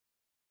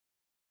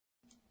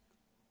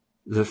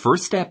The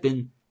first step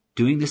in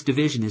doing this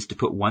division is to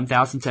put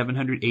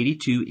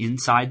 1,782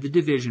 inside the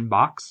division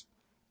box,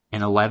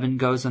 and 11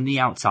 goes on the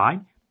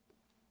outside.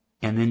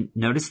 And then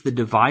notice the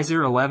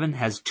divisor 11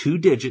 has 2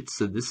 digits,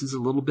 so this is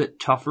a little bit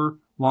tougher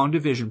long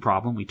division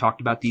problem. We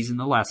talked about these in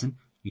the lesson.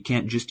 You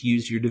can't just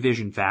use your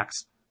division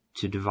facts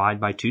to divide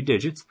by 2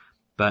 digits,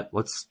 but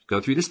let's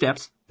go through the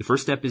steps. The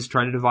first step is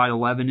try to divide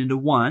 11 into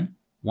 1.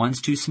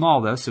 1's too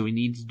small though, so we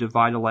need to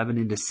divide 11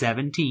 into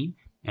 17,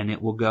 and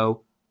it will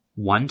go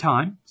 1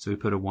 time. So we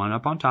put a 1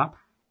 up on top,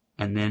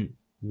 and then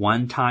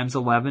 1 times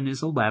 11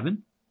 is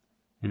 11.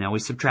 And now we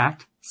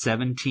subtract.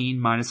 17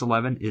 minus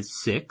 11 is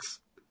 6.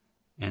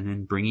 And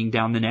then bringing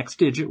down the next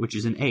digit, which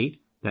is an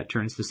 8, that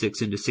turns the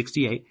 6 into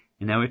 68.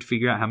 And now we have to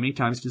figure out how many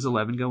times does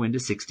 11 go into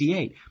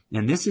 68.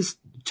 And this is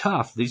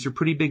tough. These are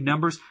pretty big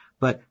numbers.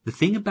 But the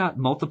thing about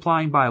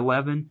multiplying by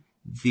 11,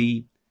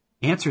 the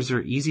answers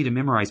are easy to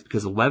memorize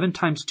because 11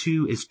 times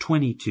 2 is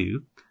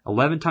 22.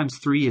 11 times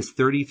 3 is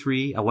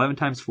 33. 11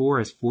 times 4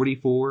 is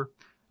 44.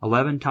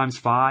 11 times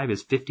 5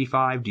 is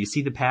 55. Do you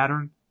see the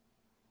pattern?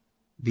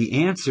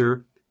 The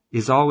answer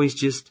is always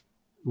just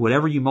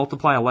whatever you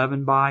multiply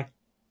 11 by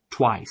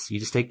twice. You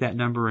just take that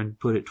number and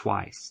put it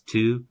twice.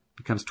 2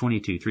 becomes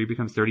 22. 3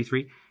 becomes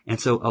 33. And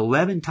so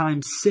 11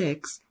 times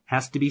 6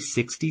 has to be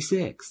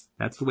 66.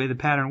 That's the way the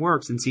pattern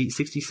works. And see,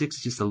 66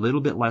 is just a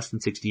little bit less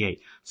than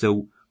 68.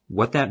 So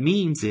what that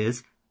means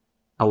is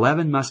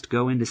 11 must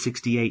go into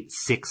 68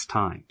 6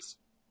 times,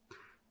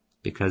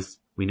 because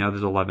we know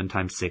that 11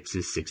 times 6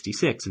 is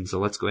 66. And so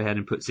let's go ahead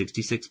and put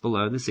 66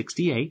 below the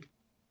 68,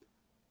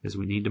 because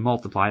we need to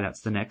multiply.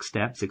 That's the next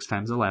step, 6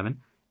 times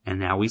 11. And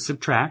now we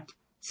subtract.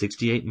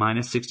 68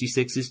 minus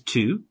 66 is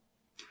 2.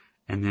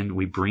 And then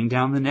we bring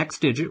down the next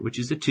digit, which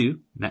is a 2. And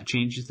that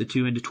changes the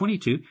 2 into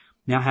 22.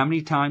 Now, how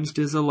many times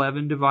does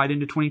 11 divide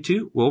into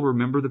 22? Well,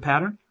 remember the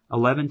pattern.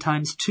 11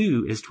 times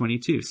 2 is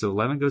 22. So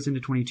 11 goes into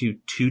 22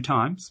 2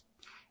 times.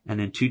 And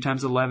then 2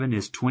 times 11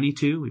 is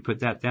 22. We put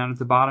that down at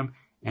the bottom.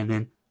 And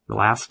then the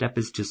last step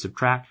is to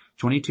subtract.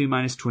 22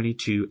 minus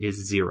 22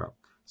 is 0.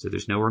 So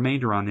there's no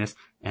remainder on this.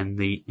 And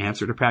the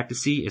answer to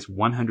practice C is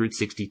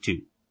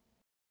 162.